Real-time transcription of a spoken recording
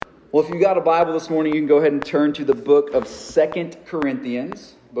Well, if you got a Bible this morning, you can go ahead and turn to the book of 2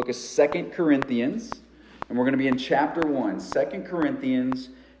 Corinthians. Book of 2 Corinthians. And we're going to be in chapter 1. 2 Corinthians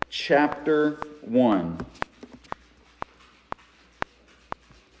chapter 1.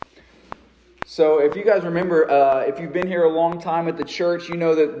 So if you guys remember, if you've been here a long time at the church, you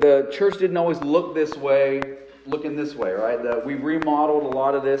know that the church didn't always look this way, looking this way, right? We've remodeled a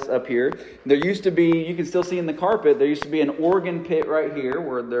lot of this up here. There used to be, you can still see in the carpet, there used to be an organ pit right here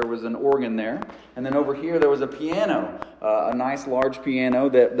where there was an organ there. And then over here there was a piano, a nice large piano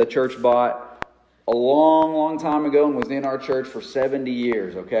that the church bought a long time ago and was in our church for 70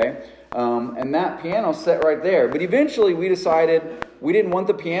 years, okay? And that piano sat right there. But eventually we decided we didn't want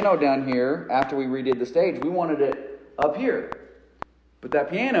the piano down here after we redid the stage. We wanted it up here. But that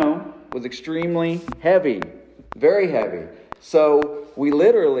piano was extremely heavy. Very heavy. So we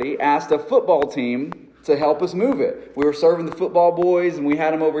literally asked a football team to help us move it. We were serving the football boys and we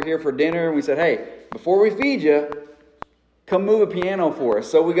had them over here for dinner. And we said, hey, before we feed you, come move a piano for us.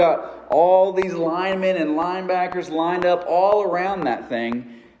 So we got all these linemen and linebackers lined up all around that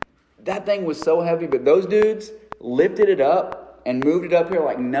thing. That thing was so heavy, but those dudes lifted it up and moved it up here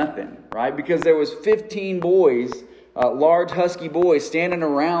like nothing, right? Because there was 15 boys, large husky boys, standing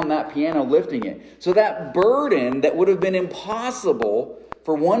around that piano lifting it. So that burden that would have been impossible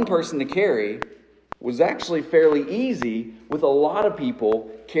for one person to carry was actually fairly easy with a lot of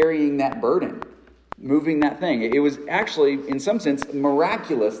people carrying that burden, moving that thing. It was actually, in some sense,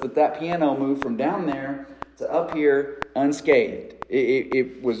 miraculous that piano moved from down there to up here unscathed.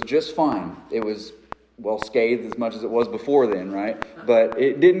 It was just fine. It was, well, scathed as much as it was before then, right? But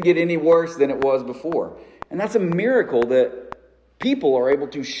it didn't get any worse than it was before. And that's a miracle that people are able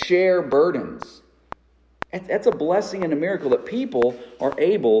to share burdens. That's a blessing and a miracle that people are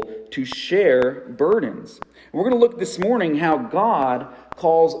able to share burdens. And we're going to look this morning how God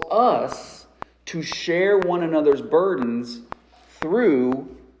calls us to share one another's burdens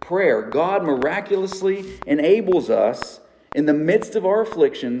through prayer. God miraculously enables us in the midst of our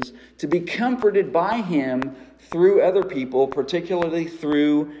afflictions to be comforted by Him through other people, particularly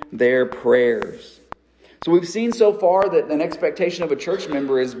through their prayers. So we've seen so far that an expectation of a church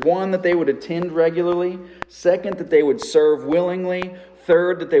member is one, that they would attend regularly. Second, that they would serve willingly.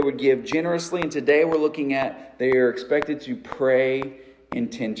 Third, that they would give generously. And today we're looking at they are expected to pray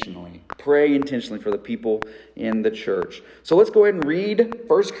intentionally. Pray intentionally for the people in the church. So let's go ahead and read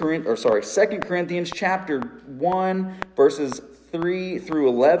 2 Corinthians chapter 1, verses 3 through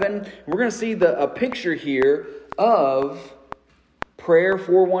 11. We're going to see a picture here of prayer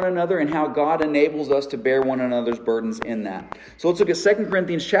for one another and how God enables us to bear one another's burdens in that. So let's look at 2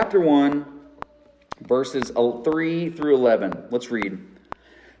 Corinthians chapter 1, verses 3 through 11. Let's read.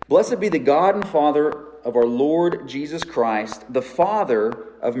 Blessed be the God and Father of our Lord Jesus Christ, the Father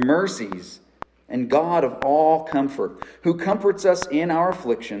of mercies and God of all comfort, who comforts us in our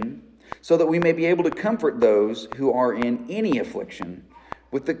affliction, so that we may be able to comfort those who are in any affliction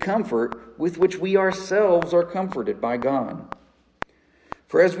with the comfort with which we ourselves are comforted by God.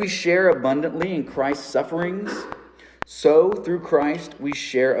 For as we share abundantly in Christ's sufferings, so through Christ we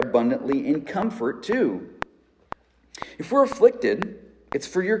share abundantly in comfort too. If we're afflicted, it's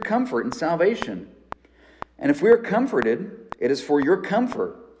for your comfort and salvation. And if we are comforted, it is for your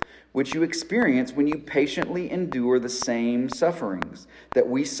comfort, which you experience when you patiently endure the same sufferings that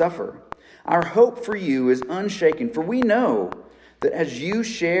we suffer. Our hope for you is unshaken, for we know that as you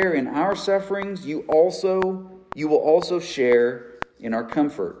share in our sufferings, you will also share in our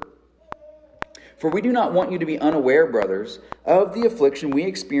comfort. For we do not want you to be unaware, brothers, of the affliction we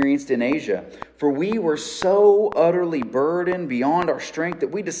experienced in Asia. For we were so utterly burdened beyond our strength that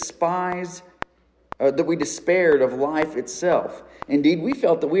we despaired of life itself. Indeed, we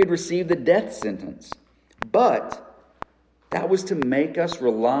felt that we had received the death sentence. But that was to make us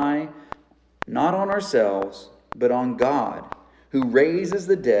rely not on ourselves, but on God, who raises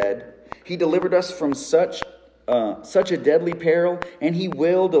the dead. He delivered us from such a deadly peril, and He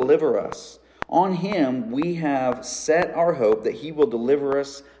will deliver us. On Him we have set our hope that He will deliver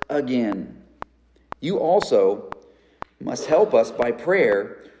us again. You also must help us by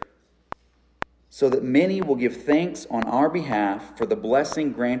prayer, so that many will give thanks on our behalf for the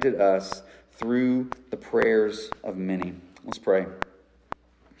blessing granted us through the prayers of many. Let's pray.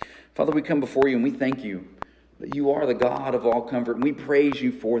 Father, we come before you and we thank you that you are the God of all comfort, and we praise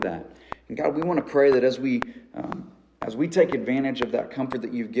you for that. And God, we want to pray that as we take advantage of that comfort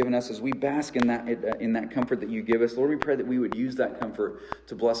that you've given us, as we bask in that comfort that you give us, Lord, we pray that we would use that comfort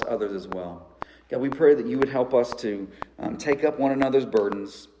to bless others as well. God, we pray that you would help us to take up one another's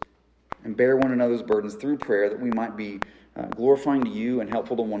burdens and bear one another's burdens through prayer, that we might be glorifying to you and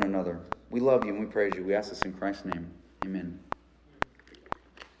helpful to one another. We love you and we praise you. We ask this in Christ's name. Amen.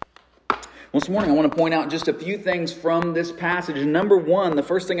 Well, this morning I want to point out just a few things from this passage. Number one, the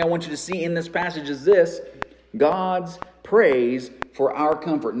first thing I want you to see in this passage is this: God's praise for our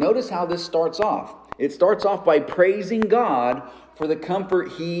comfort. Notice how this starts off. It starts off by praising God for the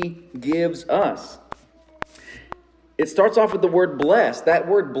comfort He gives us. It starts off with the word blessed. That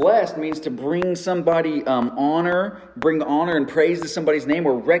word blessed means to bring somebody honor, bring honor and praise to somebody's name,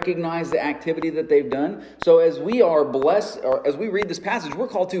 or recognize the activity that they've done. So as we are blessed, or as we read this passage, we're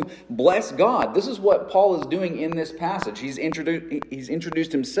called to bless God. This is what Paul is doing in this passage. He's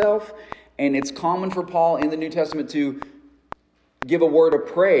introduced himself, and it's common for Paul in the New Testament to give a word of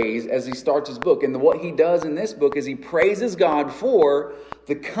praise as he starts his book. And what he does in this book is he praises God for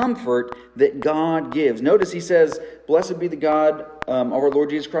the comfort that God gives. Notice he says, "Blessed be the God of our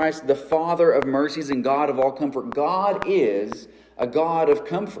Lord Jesus Christ, the Father of mercies and God of all comfort." God is a God of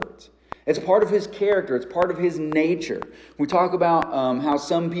comfort. It's part of His character. It's part of His nature. We talk about how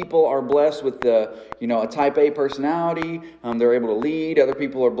some people are blessed with a type A personality. They're able to lead. Other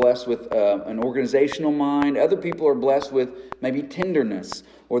people are blessed with an organizational mind. Other people are blessed with maybe tenderness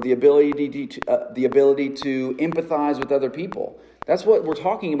or the ability to empathize with other people. That's what we're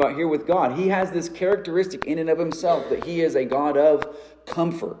talking about here with God. He has this characteristic in and of Himself that He is a God of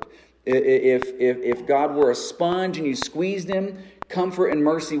comfort. If God were a sponge and you squeezed Him, comfort and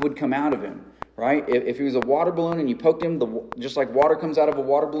mercy would come out of Him, right? If He was a water balloon and you poked Him, just like water comes out of a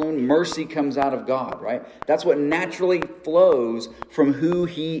water balloon, mercy comes out of God, right? That's what naturally flows from who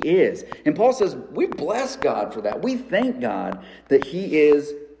He is. And Paul says, we bless God for that. We thank God that He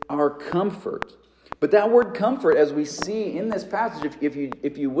is our comfort. But that word comfort, as we see in this passage, if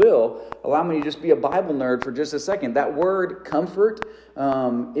you will, allow me to just be a Bible nerd for just a second. That word comfort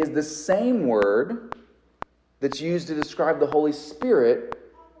is the same word that's used to describe the Holy Spirit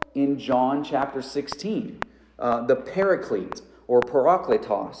in John chapter 16. The paraclete or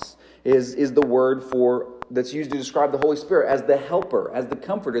parakletos is the word that's used to describe the Holy Spirit as the helper, as the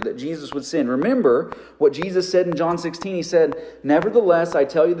comforter that Jesus would send. Remember what Jesus said in John 16. He said, "Nevertheless, I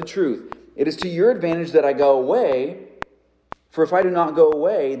tell you the truth. It is to your advantage that I go away, for if I do not go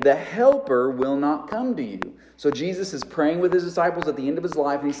away, the helper will not come to you." So Jesus is praying with His disciples at the end of His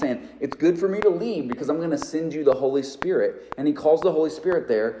life, and He's saying, it's good for me to leave because I'm going to send you the Holy Spirit. And He calls the Holy Spirit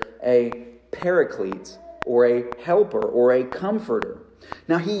there a paraclete, or a helper, or a comforter.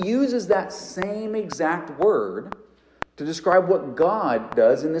 Now He uses that same exact word to describe what God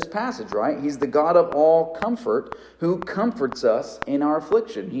does in this passage, right? He's the God of all comfort who comforts us in our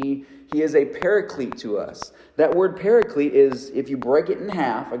affliction. He is a paraclete to us. That word paraclete is, if you break it in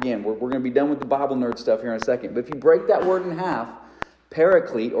half, again, we're going to be done with the Bible nerd stuff here in a second, but if you break that word in half,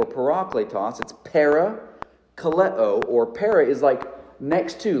 paraclete or parakletos, it's para, kaleo, or para is like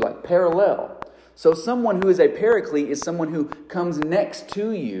next to, like parallel. So someone who is a paraclete is someone who comes next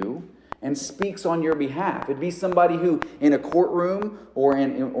to you and speaks on your behalf. It'd be somebody who, in a courtroom or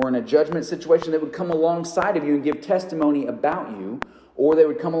in a judgment situation, that would come alongside of you and give testimony about you, or they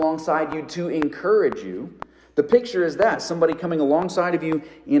would come alongside you to encourage you. The picture is that, somebody coming alongside of you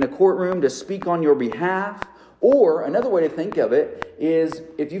in a courtroom to speak on your behalf. Or another way to think of it is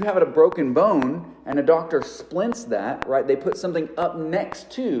if you have a broken bone and a doctor splints that, right? They put something up next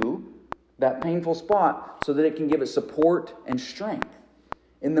to that painful spot so that it can give it support and strength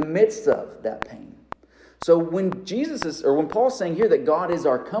in the midst of that pain. So when Paul's saying here that God is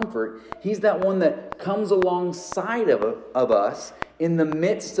our comfort, He's that one that comes alongside of us in the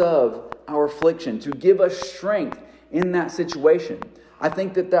midst of our affliction to give us strength in that situation. I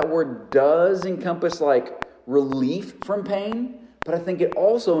think that word does encompass like relief from pain, but I think it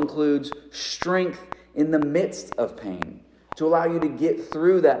also includes strength in the midst of pain to allow you to get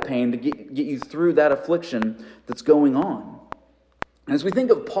through that pain, to get you through that affliction that's going on. And as we think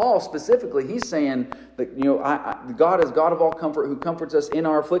of Paul specifically, he's saying that God is God of all comfort who comforts us in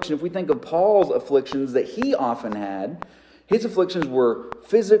our affliction. If we think of Paul's afflictions that he often had, his afflictions were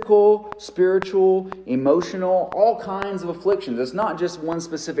physical, spiritual, emotional, all kinds of afflictions. It's not just one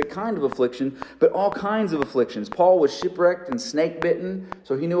specific kind of affliction, but all kinds of afflictions. Paul was shipwrecked and snake-bitten,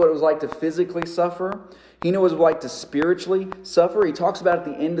 so he knew what it was like to physically suffer. He knew what it was like to spiritually suffer. He talks about at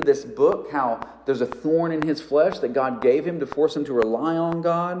the end of this book how there's a thorn in his flesh that God gave him to force him to rely on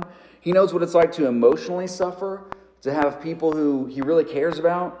God. He knows what it's like to emotionally suffer, to have people who he really cares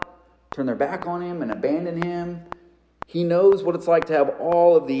about turn their back on him and abandon him. He knows what it's like to have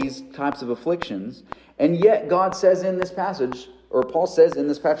all of these types of afflictions. And yet God says in this passage, or Paul says in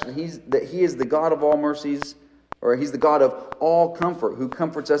this passage, that he is the God of all mercies, or he's the God of all comfort, who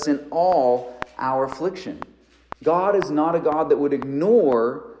comforts us in all our affliction. God is not a God that would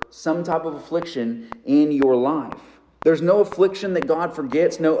ignore some type of affliction in your life. There's no affliction that God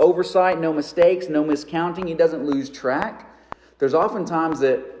forgets, no oversight, no mistakes, no miscounting. He doesn't lose track. There's often times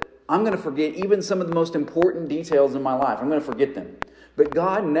that I'm going to forget even some of the most important details in my life. I'm going to forget them. But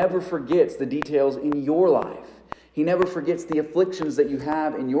God never forgets the details in your life. He never forgets the afflictions that you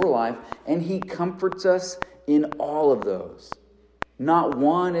have in your life, and He comforts us in all of those. Not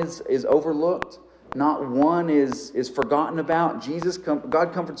one is overlooked. Not one is forgotten about.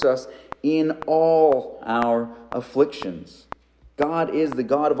 God comforts us in all our afflictions. God is the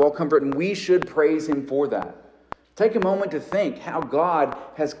God of all comfort, and we should praise Him for that. Take a moment to think how God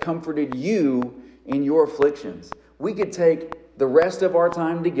has comforted you in your afflictions. We could take the rest of our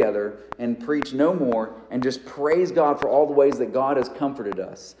time together and preach no more and just praise God for all the ways that God has comforted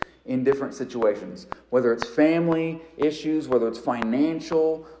us in different situations. Whether it's family issues, whether it's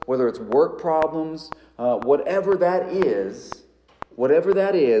financial, whether it's work problems, whatever that is,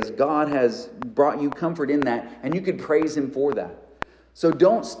 God has brought you comfort in that, and you could praise Him for that. So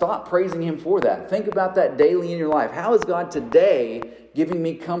don't stop praising Him for that. Think about that daily in your life. How is God today giving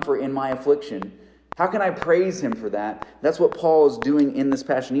me comfort in my affliction? How can I praise Him for that? That's what Paul is doing in this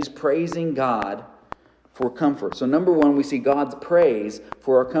passage. He's praising God for comfort. So number one, we see God's praise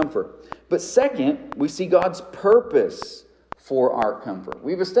for our comfort. But second, we see God's purpose for our comfort.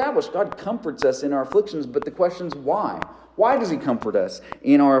 We've established God comforts us in our afflictions, but the question is why? Why does He comfort us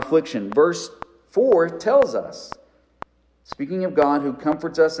in our affliction? Verse 4 tells us, speaking of God who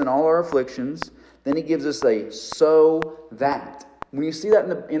comforts us in all our afflictions, then He gives us a so that. When you see that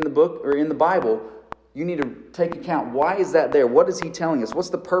in the book or in the Bible, you need to take account. Why is that there? What is He telling us? What's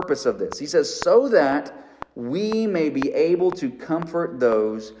the purpose of this? He says, so that we may be able to comfort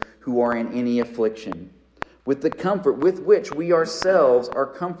those who are in any affliction, with the comfort with which we ourselves are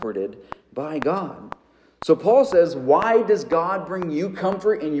comforted by God. So Paul says, why does God bring you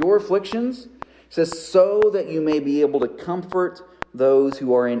comfort in your afflictions? He says, so that you may be able to comfort those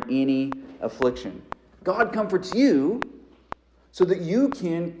who are in any affliction. God comforts you so that you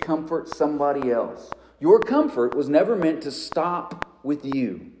can comfort somebody else. Your comfort was never meant to stop with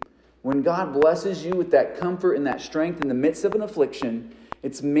you. When God blesses you with that comfort and that strength in the midst of an affliction,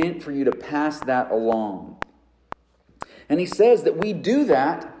 it's meant for you to pass that along. And he says that we do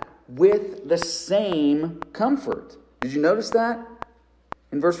that with the same comfort. Did you notice that?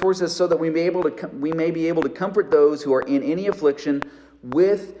 In verse 4 it says, so that we may be able to comfort those who are in any affliction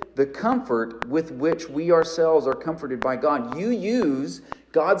with the comfort with which we ourselves are comforted by God. You use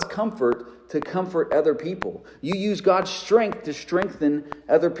God's comfort to comfort other people. You use God's strength to strengthen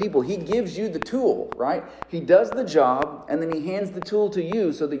other people. He gives you the tool, right? He does the job, and then He hands the tool to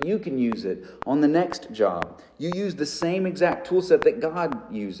you so that you can use it on the next job. You use the same exact tool set that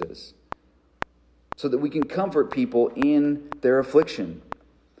God uses so that we can comfort people in their affliction.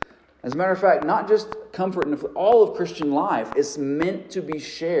 As a matter of fact, not just comfort in all of Christian life is meant to be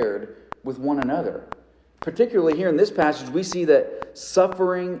shared with one another. Particularly here in this passage, we see that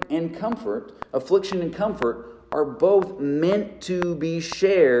suffering and comfort, affliction and comfort, are both meant to be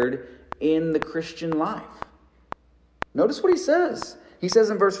shared in the Christian life. Notice what he says. He says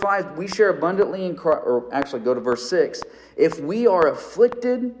in verse 5, we share abundantly in Christ, or actually go to verse 6, if we are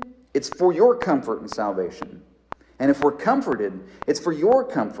afflicted, it's for your comfort and salvation. And if we're comforted, it's for your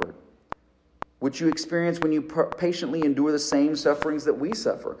comfort, which you experience when you patiently endure the same sufferings that we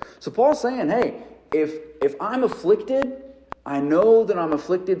suffer. So Paul's saying, hey, if I'm afflicted, I know that I'm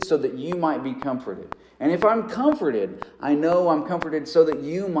afflicted so that you might be comforted. And if I'm comforted, I know I'm comforted so that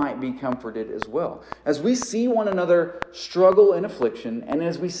you might be comforted as well. As we see one another struggle in affliction, and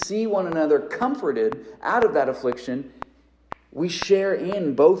as we see one another comforted out of that affliction, we share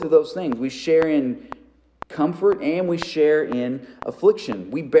in both of those things. We share in comfort and we share in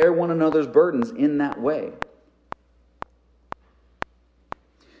affliction. We bear one another's burdens in that way.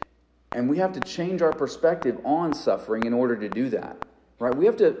 And we have to change our perspective on suffering in order to do that. Right? We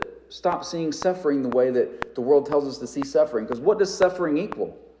have to stop seeing suffering the way that the world tells us to see suffering. Because what does suffering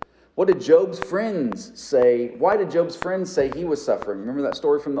equal? What did Job's friends say? Why did Job's friends say he was suffering? Remember that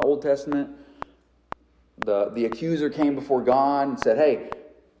story from the Old Testament? The accuser came before God and said, hey,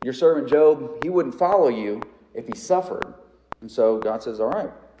 your servant Job, he wouldn't follow you if he suffered. And so God says, all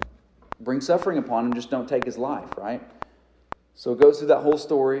right, bring suffering upon him, just don't take his life, right? So it goes through that whole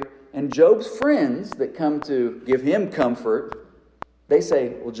story. And Job's friends that come to give him comfort, they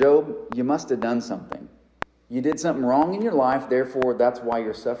say, well, Job, you must have done something. You did something wrong in your life, therefore that's why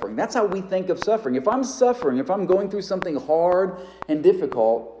you're suffering. That's how we think of suffering. If I'm suffering, if I'm going through something hard and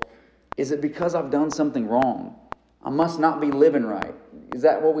difficult, is it because I've done something wrong? I must not be living right. Is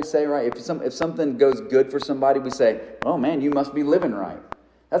that what we say, right? If something goes good for somebody, we say, oh man, you must be living right.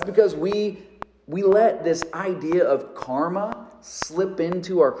 That's because we let this idea of karma slip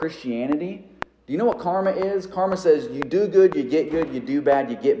into our Christianity. Do you know what karma is? Karma says you do good, you get good, you do bad,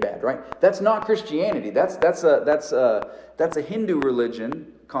 you get bad, right? That's not Christianity. That's a Hindu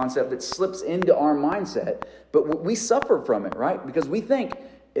religion concept that slips into our mindset, but we suffer from it, right? Because we think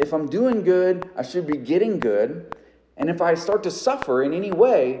if I'm doing good, I should be getting good. And if I start to suffer in any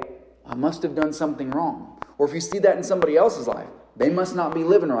way, I must have done something wrong. Or if you see that in somebody else's life, they must not be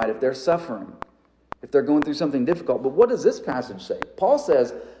living right if they're suffering, if they're going through something difficult. But what does this passage say? Paul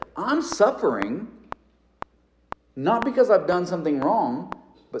says, I'm suffering not because I've done something wrong,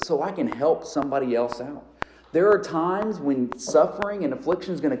 but so I can help somebody else out. There are times when suffering and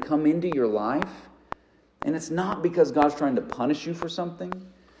affliction is going to come into your life, and it's not because God's trying to punish you for something.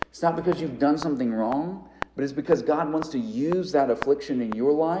 It's not because you've done something wrong. But it's because God wants to use that affliction in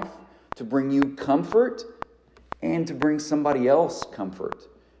your life to bring you comfort and to bring somebody else comfort.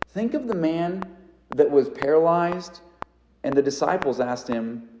 Think of the man that was paralyzed, and the disciples asked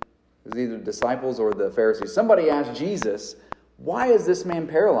him, it was either the disciples or the Pharisees. Somebody asked Jesus, why is this man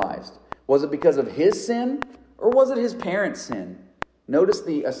paralyzed? Was it because of his sin, or was it his parents' sin? Notice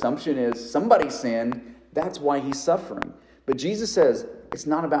the assumption is somebody's sin, that's why he's suffering. But Jesus says it's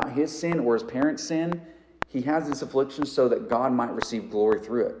not about his sin or his parents' sin. He has this affliction so that God might receive glory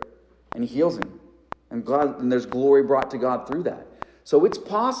through it. And he heals him. And there's glory brought to God through that. So it's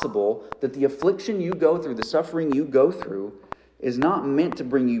possible that the affliction you go through, the suffering you go through, is not meant to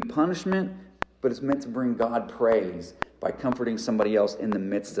bring you punishment, but it's meant to bring God praise by comforting somebody else in the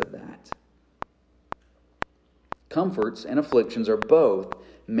midst of that. Comforts and afflictions are both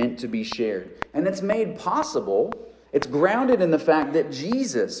meant to be shared. And it's made possible. It's grounded in the fact that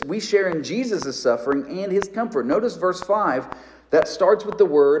we share in Jesus' suffering and his comfort. Notice verse 5, that starts with the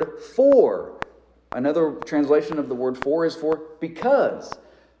word for. Another translation of the word for is for because.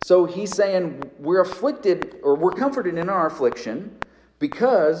 So he's saying we're afflicted, or we're comforted in our affliction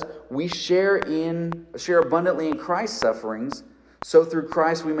because we share abundantly in Christ's sufferings, so through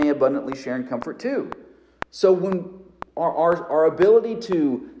Christ we may abundantly share in comfort too. So when our ability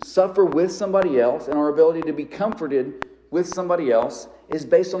to suffer with somebody else and our ability to be comforted with somebody else is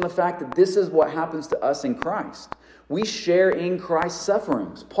based on the fact that this is what happens to us in Christ. We share in Christ's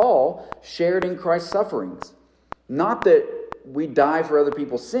sufferings. Paul shared in Christ's sufferings. Not that we die for other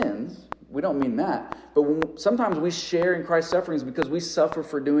people's sins. We don't mean that. But sometimes we share in Christ's sufferings because we suffer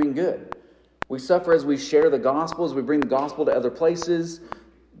for doing good. We suffer as we share the gospel, as we bring the gospel to other places.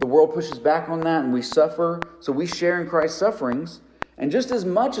 The world pushes back on that and we suffer. So we share in Christ's sufferings. And just as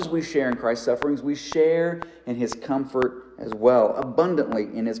much as we share in Christ's sufferings, we share in his comfort as well, abundantly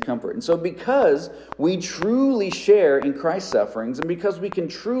in his comfort. And so because we truly share in Christ's sufferings, and because we can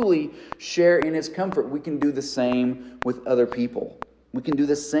truly share in his comfort, we can do the same with other people. We can do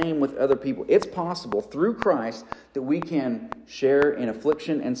the same with other people. It's possible through Christ that we can share in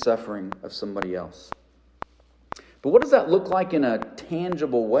affliction and suffering of somebody else. But what does that look like in a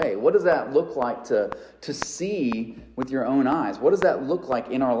tangible way? What does that look like to see with your own eyes? What does that look like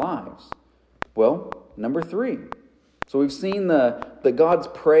in our lives? Well, number 3. So we've seen the God's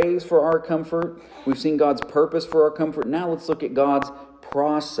praise for our comfort. We've seen God's purpose for our comfort. Now let's look at God's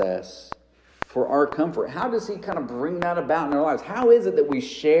process for our comfort. How does he kind of bring that about in our lives? How is it that we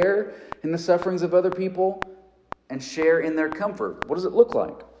share in the sufferings of other people and share in their comfort? What does it look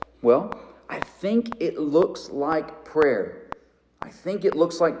like? Well, I think it looks like prayer. I think it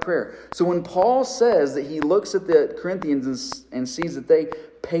looks like prayer. So when Paul says that he looks at the Corinthians and sees that they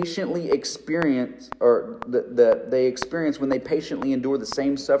patiently experience, or that they experience when they patiently endure the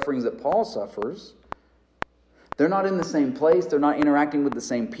same sufferings that Paul suffers, they're not in the same place. They're not interacting with the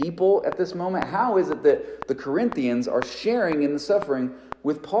same people at this moment. How is it that the Corinthians are sharing in the suffering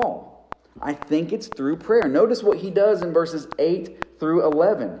with Paul? I think it's through prayer. Notice what he does in verses 8 through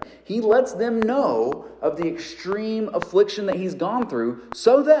 11. He lets them know of the extreme affliction that he's gone through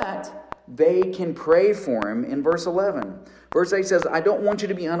so that they can pray for him in verse 11. Verse 8 says, I don't want you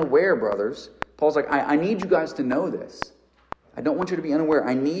to be unaware, brothers. Paul's like, I need you guys to know this. I don't want you to be unaware.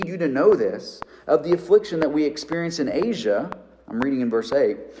 I need you to know this, of the affliction that we experienced in Asia. I'm reading in verse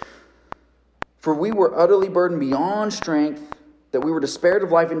 8. For we were utterly burdened beyond strength, that we were despaired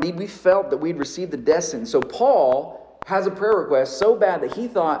of life. Indeed, we felt that we'd received the death sentence. So Paul has a prayer request so bad that he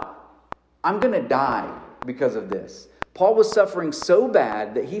thought, I'm going to die because of this. Paul was suffering so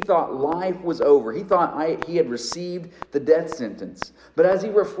bad that he thought life was over. He thought he had received the death sentence. But as he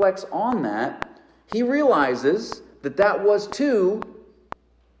reflects on that, he realizes that was too,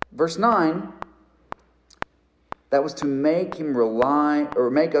 verse 9, That was to make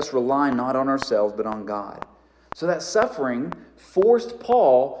us rely not on ourselves, but on God. So that suffering forced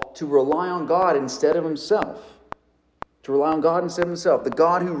Paul to rely on God instead of himself. To rely on God instead of himself, the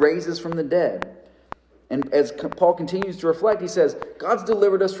God who raises from the dead. And as Paul continues to reflect, he says, God's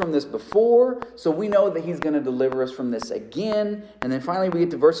delivered us from this before, so we know that he's going to deliver us from this again. And then finally we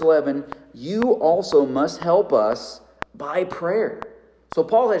get to verse 11, you also must help us by prayer. So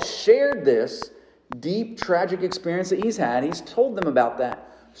Paul has shared this deep, tragic experience that he's had. He's told them about that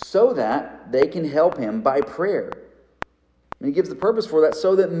so that they can help him by prayer. And he gives the purpose for that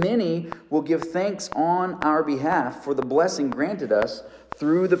so that many will give thanks on our behalf for the blessing granted us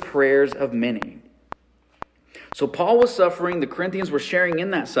through the prayers of many. So Paul was suffering, the Corinthians were sharing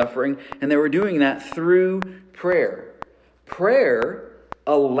in that suffering, and they were doing that through prayer. Prayer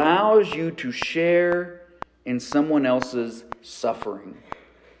allows you to share in someone else's suffering.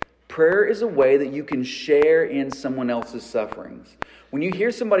 Prayer is a way that you can share in someone else's sufferings. When you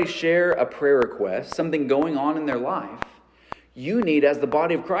hear somebody share a prayer request, something going on in their life, you need, as the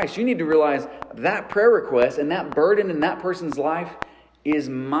body of Christ, you need to realize that prayer request and that burden in that person's life is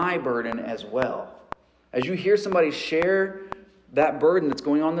my burden as well. As you hear somebody share that burden that's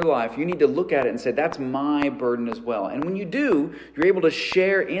going on in their life, you need to look at it and say, that's my burden as well. And when you do, you're able to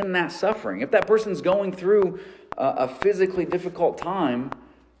share in that suffering. If that person's going through a physically difficult time,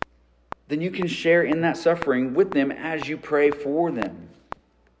 then you can share in that suffering with them as you pray for them.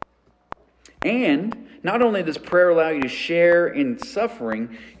 And not only does prayer allow you to share in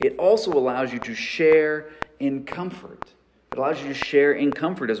suffering, it also allows you to share in comfort. It allows you to share in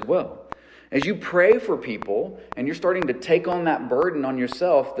comfort as well. As you pray for people and you're starting to take on that burden on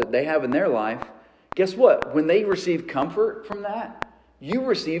yourself that they have in their life, guess what? When they receive comfort from that, you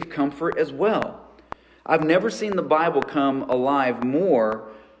receive comfort as well. I've never seen the Bible come alive more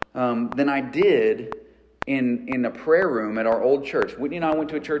than I did in a prayer room at our old church. Whitney and I went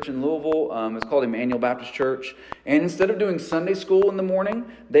to a church in Louisville. It's called Emmanuel Baptist Church. And instead of doing Sunday school in the morning,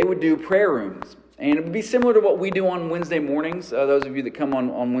 they would do prayer rooms. And it would be similar to what we do on Wednesday mornings. Those of you that come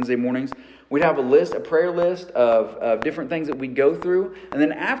on Wednesday mornings, we'd have a prayer list of different things that we'd go through. And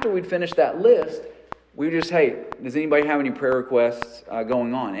then after we'd finish that list, we would just, hey, does anybody have any prayer requests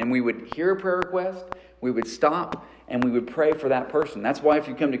going on? And we would hear a prayer request, we would stop, and we would pray for that person. That's why if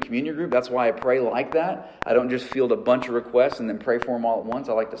you come to communion group, that's why I pray like that. I don't just field a bunch of requests and then pray for them all at once.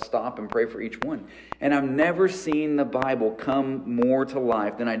 I like to stop and pray for each one. And I've never seen the Bible come more to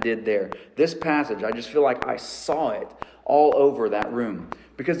life than I did there. This passage, I just feel like I saw it all over that room.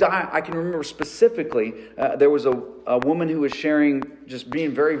 Because I can remember specifically, there was a woman who was sharing, just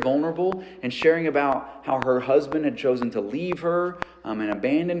being very vulnerable and sharing about how her husband had chosen to leave her and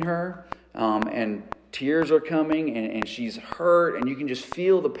abandon her. And tears are coming and she's hurt and you can just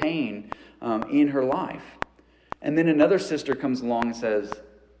feel the pain in her life. And then another sister comes along and says,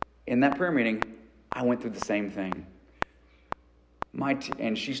 in that prayer meeting, I went through the same thing.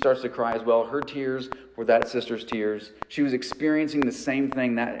 And she starts to cry as well. Her tears were that sister's tears. She was experiencing the same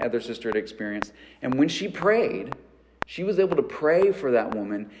thing that other sister had experienced. And when she prayed, she was able to pray for that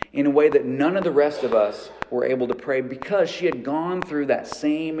woman in a way that none of the rest of us were able to pray because she had gone through that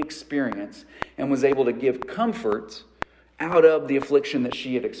same experience and was able to give comfort out of the affliction that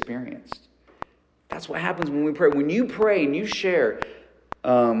she had experienced. That's what happens when we pray. When you pray and you share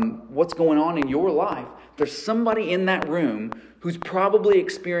what's going on in your life, there's somebody in that room who's probably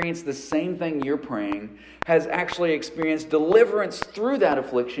experienced the same thing you're praying, has actually experienced deliverance through that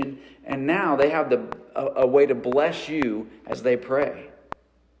affliction, and now they have a way to bless you as they pray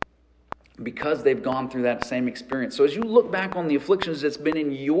because they've gone through that same experience. So as you look back on the afflictions that's been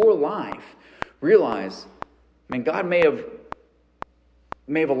in your life, realize, man, God may have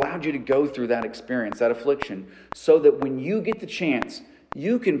allowed you to go through that experience, that affliction, so that when you get the chance,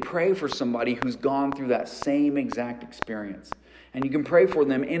 you can pray for somebody who's gone through that same exact experience. And you can pray for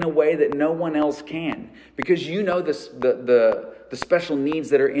them in a way that no one else can. Because you know the special needs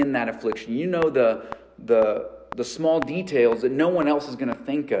that are in that affliction. You know the small details that no one else is going to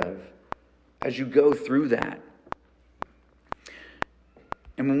think of as you go through that.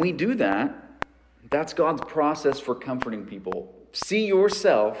 And when we do that, that's God's process for comforting people. See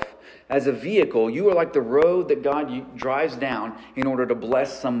yourself as a vehicle. You are like the road that God drives down in order to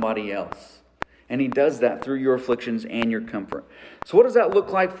bless somebody else. And He does that through your afflictions and your comfort. So what does that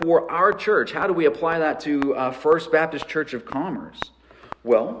look like for our church? How do we apply that to First Baptist Church of Commerce?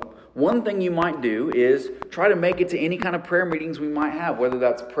 Well, one thing you might do is try to make it to any kind of prayer meetings we might have, whether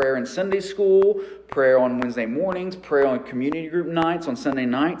that's prayer in Sunday school, prayer on Wednesday mornings, prayer on community group nights, on Sunday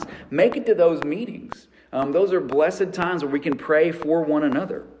nights. Make it to those meetings. Those are blessed times where we can pray for one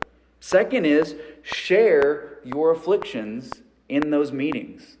another. Second is share your afflictions in those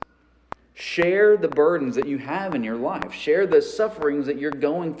meetings. Share the burdens that you have in your life. Share the sufferings that you're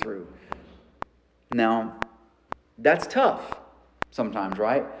going through. Now, that's tough sometimes,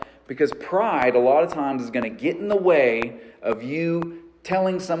 right? Because pride a lot of times is going to get in the way of you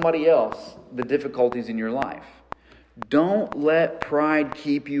telling somebody else the difficulties in your life. Don't let pride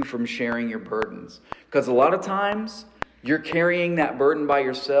keep you from sharing your burdens. Because a lot of times, you're carrying that burden by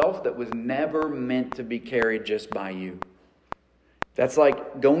yourself that was never meant to be carried just by you. That's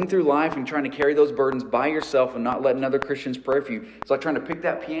like going through life and trying to carry those burdens by yourself and not letting other Christians pray for you. It's like trying to pick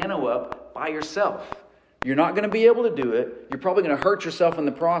that piano up by yourself. You're not going to be able to do it. You're probably going to hurt yourself in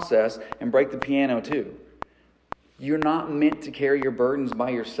the process and break the piano too. You're not meant to carry your burdens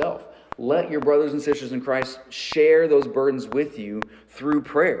by yourself. Let your brothers and sisters in Christ share those burdens with you through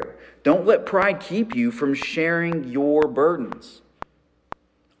prayer. Don't let pride keep you from sharing your burdens.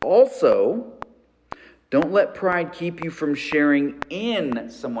 Also, don't let pride keep you from sharing in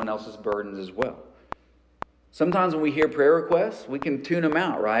someone else's burdens as well. Sometimes when we hear prayer requests, we can tune them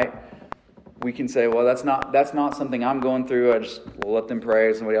out, right? We can say, well, that's not something I'm going through. We'll let them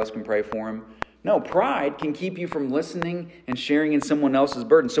pray. Somebody else can pray for them. No, pride can keep you from listening and sharing in someone else's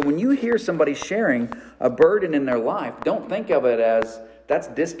burden. So when you hear somebody sharing a burden in their life, don't think of it as, that's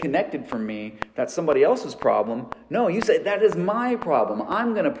disconnected from me. That's somebody else's problem. No, you say, that is my problem.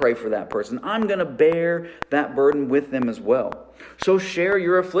 I'm going to pray for that person. I'm going to bear that burden with them as well. So share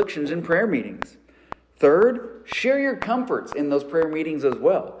your afflictions in prayer meetings. Third, share your comforts in those prayer meetings as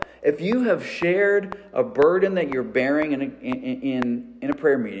well. If you have shared a burden that you're bearing in a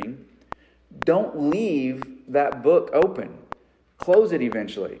prayer meeting, don't leave that book open. Close it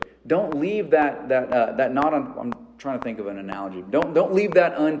eventually. Don't leave that not on. I'm trying to think of an analogy. Don't leave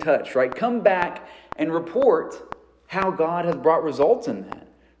that untouched. Right? Come back and report how God has brought results in that,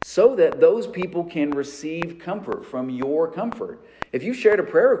 so that those people can receive comfort from your comfort. If you shared a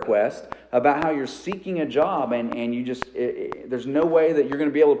prayer request about how you're seeking a job and you just, there's no way that you're going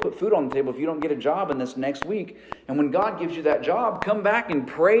to be able to put food on the table if you don't get a job in this next week. And when God gives you that job, come back and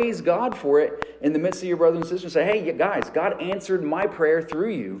praise God for it in the midst of your brothers and sisters. Say, hey, guys, God answered my prayer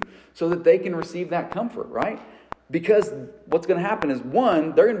through you so that they can receive that comfort, right? Because what's going to happen is,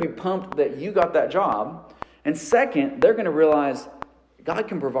 one, they're going to be pumped that you got that job. And second, they're going to realize God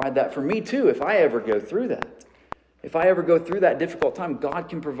can provide that for me too if I ever go through that. If I ever go through that difficult time, God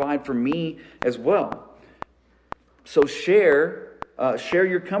can provide for me as well. So share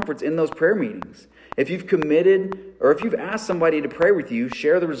your comforts in those prayer meetings. If you've committed, or if you've asked somebody to pray with you,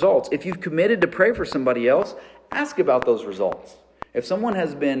 share the results. If you've committed to pray for somebody else, ask about those results. If someone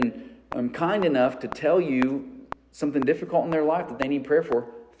has been kind enough to tell you something difficult in their life that they need prayer for,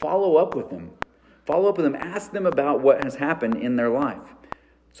 follow up with them. Follow up with them. Ask them about what has happened in their life,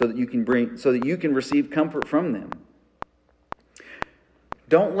 so that you can receive comfort from them.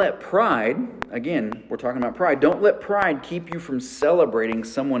 Don't let pride, again, we're talking about pride, don't let pride keep you from celebrating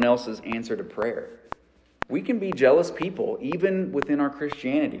someone else's answer to prayer. We can be jealous people, even within our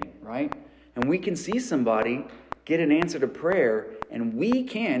Christianity, right? And we can see somebody get an answer to prayer, and we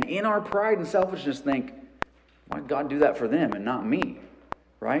can, in our pride and selfishness, think, why did God do that for them and not me,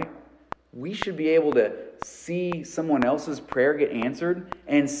 right? We should be able to see someone else's prayer get answered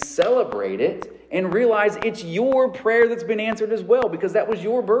and celebrate it and realize it's your prayer that's been answered as well, because that was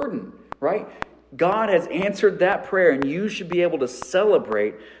your burden, right? God has answered that prayer, and you should be able to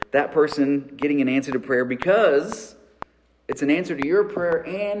celebrate that person getting an answer to prayer, because it's an answer to your prayer,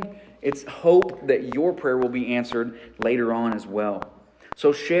 and it's hope that your prayer will be answered later on as well.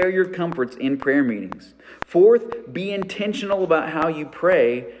 So share your comforts in prayer meetings. Fourth, be intentional about how you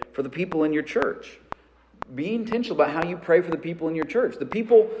pray for the people in your church. Be intentional about how you pray for the people in your church. The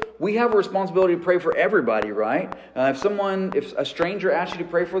people, we have a responsibility to pray for everybody, right? If a stranger asks you to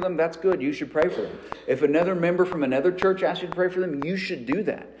pray for them, that's good. You should pray for them. If another member from another church asks you to pray for them, you should do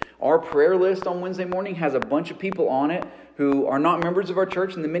that. Our prayer list on Wednesday morning has a bunch of people on it who are not members of our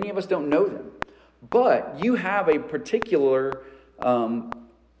church, and many of us don't know them. But you have a particular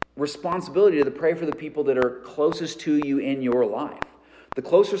responsibility to pray for the people that are closest to you in your life. The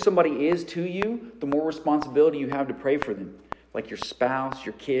closer somebody is to you, the more responsibility you have to pray for them. Like your spouse,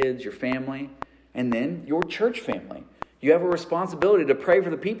 your kids, your family, and then your church family. You have a responsibility to pray for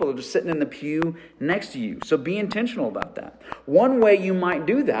the people that are sitting in the pew next to you. So be intentional about that. One way you might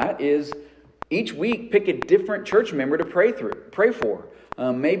do that is each week pick a different church member to pray for.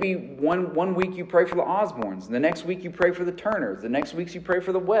 Maybe one week you pray for the Osborns. The next week you pray for the Turners. The next week you pray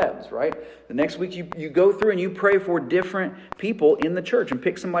for the Webbs, right? The next week you go through and you pray for different people in the church and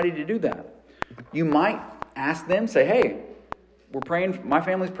pick somebody to do that. You might ask them, say, hey, we're praying. My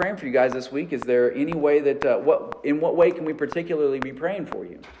family's praying for you guys this week. Is there any way that in what way can we particularly be praying for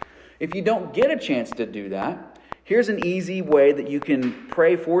you? If you don't get a chance to do that, here's an easy way that you can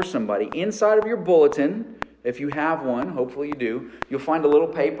pray for somebody. Inside of your bulletin, if you have one, hopefully you do, you'll find a little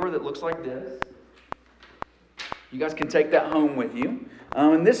paper that looks like this. You guys can take that home with you.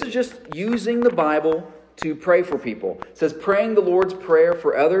 And this is just using the Bible to pray for people. It says, praying the Lord's Prayer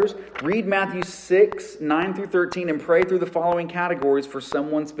for others. Read Matthew 6, 9 through 13, and pray through the following categories for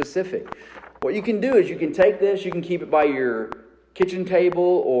someone specific. What you can do is you can take this, you can keep it by your kitchen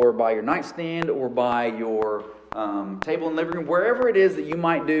table or by your nightstand or by your table in the living room, wherever it is that you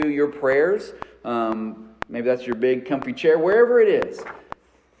might do your prayers. Maybe that's your big comfy chair, wherever it is.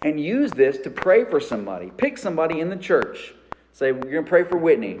 And use this to pray for somebody. Pick somebody in the church. Say, we're going to pray for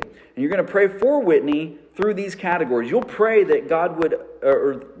Whitney. And you're going to pray for Whitney through these categories. You'll pray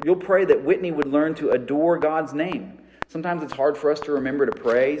that you'll pray that Whitney would learn to adore God's name. Sometimes it's hard for us to remember to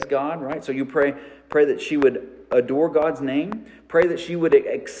praise God, right? So you pray that she would adore God's name. Pray that she would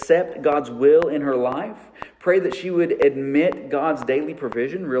accept God's will in her life. Pray that she would admit God's daily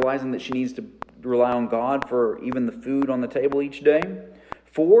provision, realizing that she needs to rely on God for even the food on the table each day.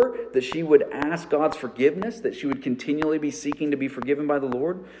 4, that she would ask God's forgiveness, that she would continually be seeking to be forgiven by the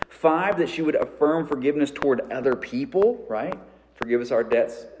Lord. 5, that she would affirm forgiveness toward other people, right? Forgive us our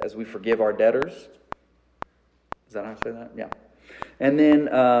debts as we forgive our debtors. Is that how I say that? Yeah. And then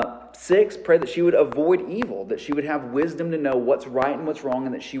 6, pray that she would avoid evil, that she would have wisdom to know what's right and what's wrong,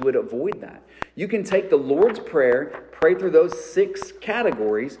 and that she would avoid that. You can take the Lord's Prayer, pray through those 6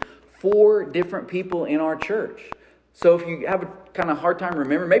 categories for different people in our church. So if you have a kind of hard time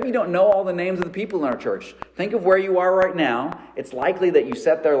remembering, maybe you don't know all the names of the people in our church. Think of where you are right now. It's likely that you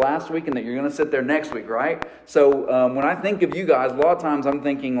sat there last week and that you're going to sit there next week, right? So when I think of you guys, a lot of times I'm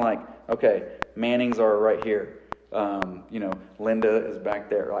thinking like, okay, Mannings are right here. Linda is back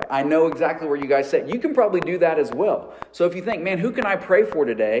there. Like, I know exactly where you guys sit. You can probably do that as well. So if you think, man, who can I pray for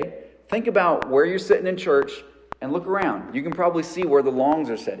today? Think about where you're sitting in church and look around. You can probably see where the Longs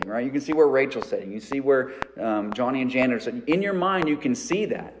are sitting, right? You can see where Rachel's sitting. You see where Johnny and Janet are sitting. In your mind, you can see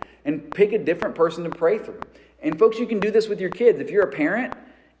that. And pick a different person to pray through. And folks, you can do this with your kids. If you're a parent,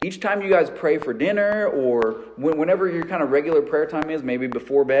 each time you guys pray for dinner or whenever your kind of regular prayer time is, maybe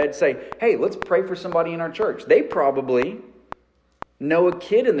before bed, say, hey, let's pray for somebody in our church. They probably know a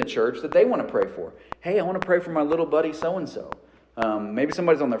kid in the church that they want to pray for. Hey, I want to pray for my little buddy so-and-so. Maybe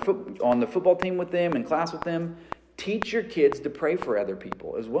somebody's on the football team with them, in class with them. Teach your kids to pray for other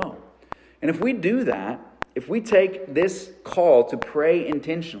people as well. And if we do that, if we take this call to pray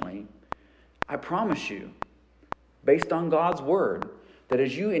intentionally, I promise you, based on God's word, that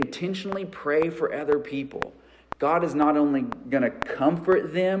as you intentionally pray for other people, God is not only going to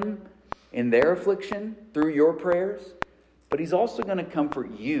comfort them in their affliction through your prayers, but He's also going to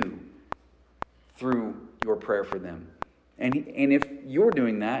comfort you through your prayer for them. And if you're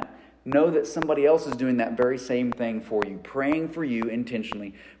doing that, know that somebody else is doing that very same thing for you, praying for you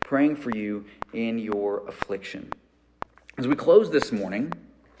intentionally, praying for you in your affliction. As we close this morning,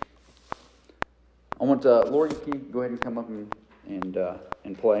 I want Lori, can you go ahead and come up and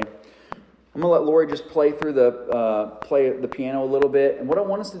play? I'm going to let Lori just play through the piano a little bit. And what I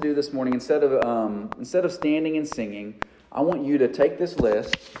want us to do this morning, instead of standing and singing, I want you to take this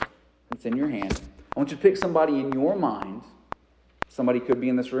list that's in your hand. I want you to pick somebody in your mind. Somebody could be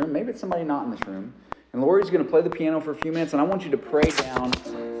in this room. Maybe it's somebody not in this room. And Lori's going to play the piano for a few minutes, and I want you to pray down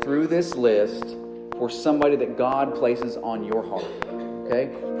through this list for somebody that God places on your heart. Okay?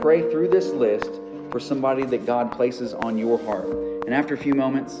 Pray through this list for somebody that God places on your heart. And after a few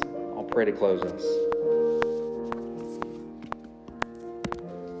moments, I'll pray to close us.